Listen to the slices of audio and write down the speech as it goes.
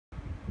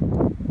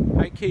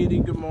Hi Katie,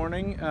 good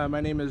morning.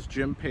 My name is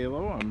Jim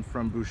Palo. I'm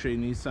from Boucher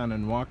Nissan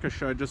in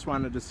Waukesha. I just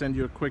wanted to send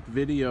you a quick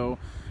video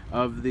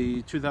of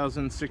the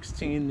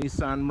 2016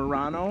 Nissan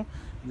Murano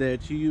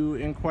that you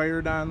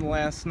inquired on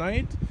last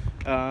night.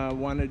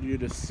 Wanted you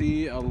to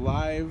see a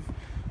live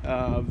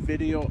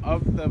video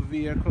of the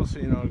vehicle so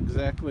you know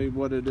exactly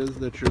what it is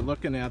that you're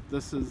looking at.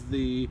 This is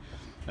the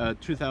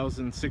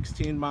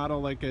 2016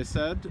 model, like I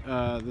said.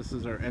 This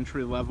is our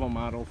entry-level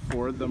model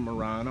for the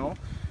Murano.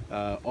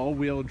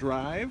 All-wheel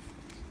drive.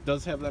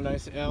 Does have the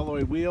nice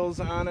alloy wheels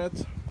on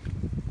it,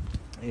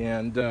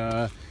 and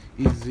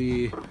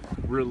easy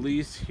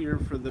release here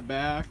for the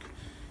back.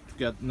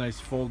 Got nice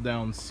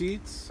fold-down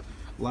seats,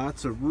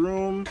 lots of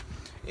room,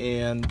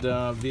 and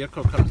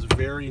vehicle comes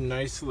very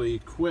nicely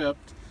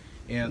equipped.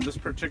 And this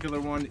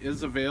particular one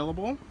is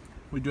available.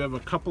 We do have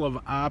a couple of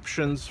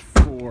options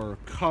for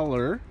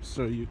color,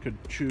 so you could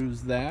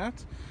choose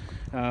that.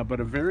 But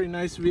a very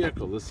nice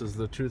vehicle. This is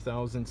the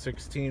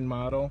 2016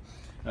 model.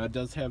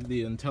 Does have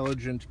the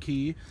intelligent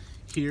key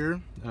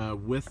here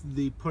with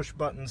the push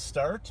button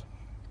start.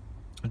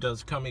 It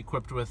does come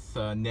equipped with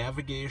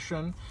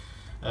navigation,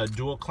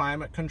 dual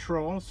climate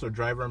control, so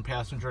driver and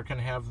passenger can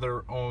have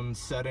their own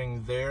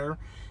setting there.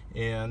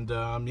 And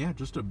yeah,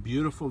 just a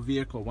beautiful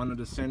vehicle. Wanted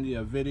to send you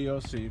a video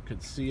so you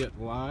could see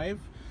it live,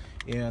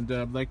 and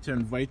I'd like to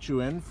invite you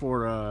in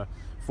for a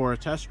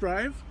test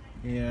drive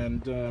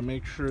and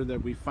make sure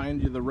that we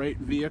find you the right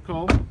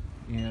vehicle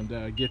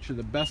and get you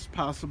the best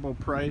possible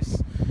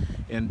price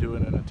and do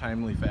it in a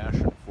timely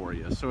fashion for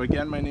you. So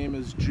again, my name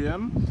is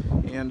Jim,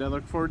 and I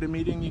look forward to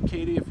meeting you,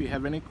 Katie. If you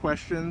have any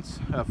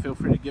questions, feel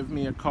free to give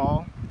me a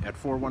call at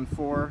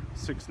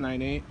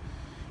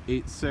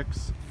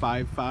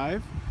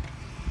 414-698-8655,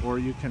 or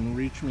you can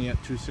reach me at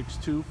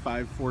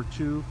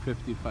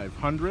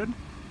 262-542-5500.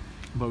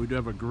 But we do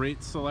have a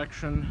great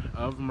selection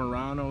of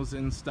Muranos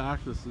in stock.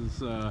 This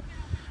is a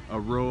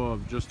row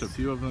of just a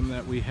few of them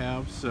that we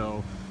have,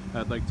 so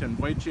I'd like to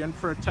invite you in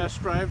for a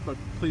test drive, but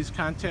please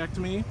contact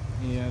me,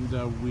 and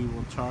we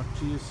will talk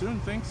to you soon.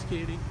 Thanks,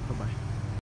 Katie. Bye-bye.